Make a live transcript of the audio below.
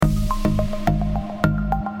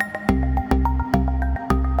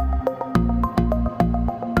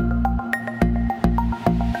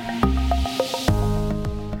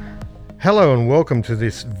Hello and welcome to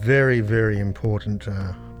this very, very important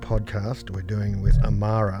podcast we're doing with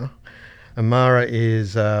Amarah. Amarah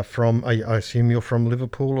is from, I assume you're from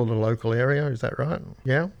Liverpool or the local area, is that right?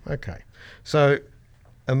 Yeah? Okay. So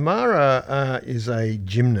Amarah is a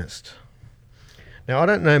gymnast. Now, I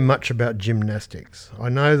don't know much about gymnastics. I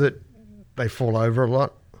know that they fall over a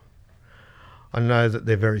lot. I know that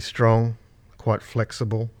they're very strong, quite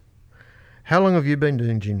flexible. How long have you been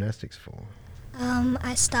doing gymnastics for?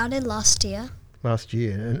 I started last year. Last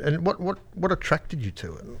year. And what attracted you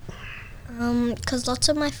to it? Because lots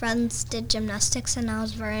of my friends did gymnastics and I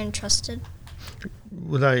was very interested.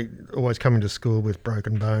 Were they always coming to school with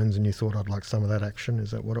broken bones and you thought, I'd like some of that action?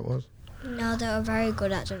 Is that what it was? No, they were very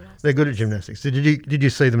good at gymnastics. They're good at gymnastics. Did you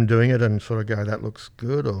see them doing it and sort of go, that looks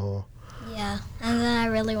good, or? Yeah, and then I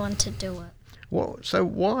really wanted to do it. Well, so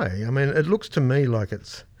why? I mean, it looks to me like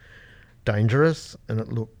it's dangerous and it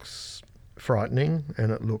looks frightening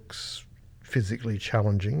and it looks physically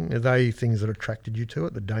challenging. Are they things that attracted you to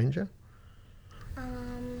it, the danger?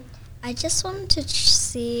 I just wanted to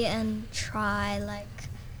see and try,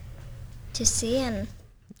 to see and...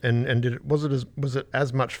 And was it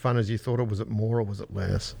as much fun as you thought, or was it more, or was it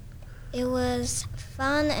less? It was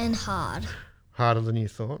fun and hard. Harder than you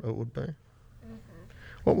thought it would be?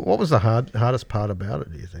 Mm-hmm. What was the hardest part about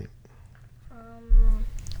it, do you think?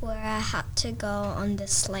 Where I had to go on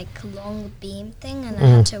this long beam thing and I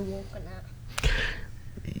had to walk on it.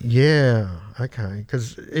 Yeah, okay.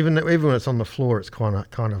 Because even when it's on the floor, it's kind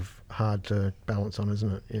of hard to balance on,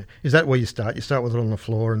 isn't it? Yeah. Is that where you start? You start with it on the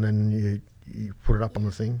floor and then you put it up on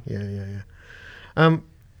the thing? Yeah.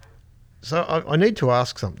 So I need to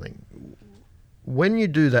ask something. When you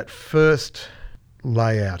do that first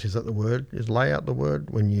layout, is that the word? Is layout the word?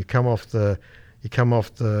 When you come off the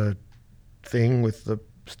thing with the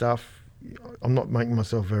stuff, I'm not making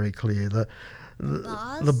myself very clear. The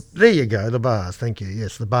bars? There you go, the bars. Thank you.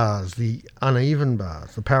 Yes, the bars, the uneven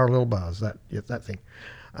bars, the parallel bars. That thing.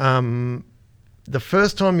 The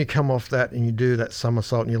first time you come off that and you do that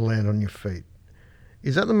somersault and you land on your feet,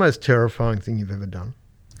 is that the most terrifying thing you've ever done?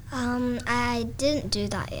 I didn't do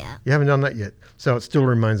that yet. You haven't done that yet, so it still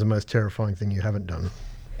remains the most terrifying thing you haven't done.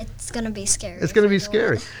 It's going to be scary. It's going to be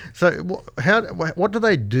scary. So what do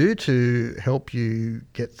they do to help you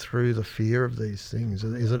get through the fear of these things?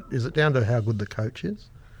 Is it down to how good the coach is?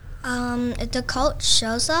 The coach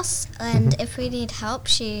shows us, and if we need help,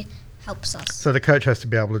 she helps us. So the coach has to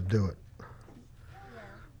be able to do it.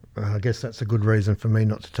 I guess that's a good reason for me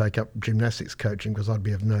not to take up gymnastics coaching, because I'd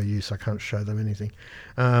be of no use. I can't show them anything.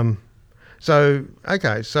 So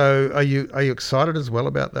are you excited as well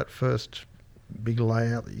about that first big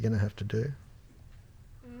layout that you're going to have to do?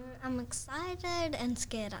 I'm excited and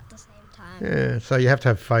scared at the same time. Yeah, so you have to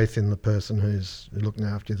have faith in the person who's looking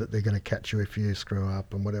after you, that they're going to catch you if you screw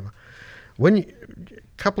up and whatever.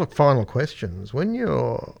 Couple of final questions. When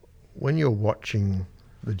you're watching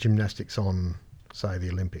the gymnastics on, say, the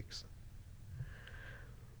Olympics,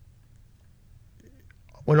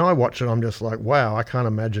 when I watch it, I'm just like, wow, I can't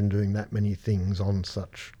imagine doing that many things on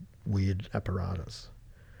such weird apparatus.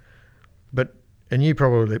 And you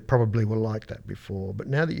probably were like that before, but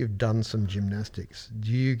now that you've done some gymnastics,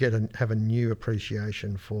 do you have a new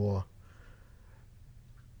appreciation for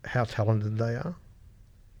how talented they are?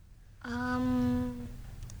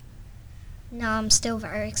 No, I'm still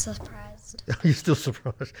very surprised. You're still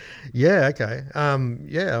surprised? Yeah, okay.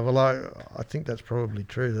 Well, I think that's probably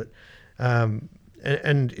true. That,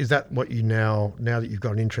 and is that what you now that you've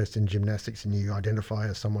got an interest in gymnastics and you identify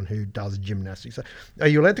as someone who does gymnastics? Are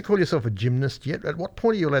you allowed to call yourself a gymnast yet? At what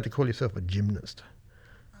point are you allowed to call yourself a gymnast?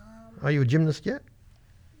 Are you a gymnast yet?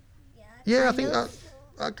 Yeah, I think.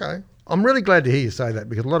 Okay. I'm really glad to hear you say that,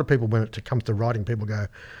 because a lot of people, when it comes to writing, people go,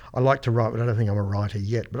 I like to write, but I don't think I'm a writer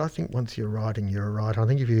yet. But I think once you're writing, you're a writer. I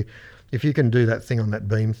think if you can do that thing on that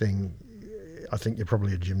beam thing, I think you're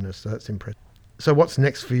probably a gymnast. So that's impressive. So what's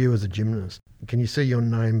next for you as a gymnast? Can you see your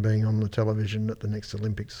name being on the television at the next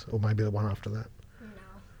Olympics, or maybe the one after that? No.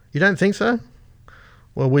 You don't think so?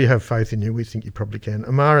 Well, we have faith in you. We think you probably can.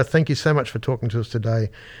 Amarah, thank you so much for talking to us today,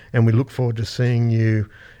 and we look forward to seeing you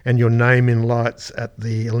and your name in lights at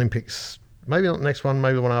the Olympics. Maybe not the next one,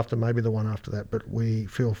 maybe the one after, maybe the one after that, but we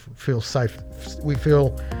feel safe. We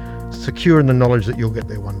feel secure in the knowledge that you'll get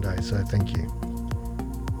there one day, so thank you.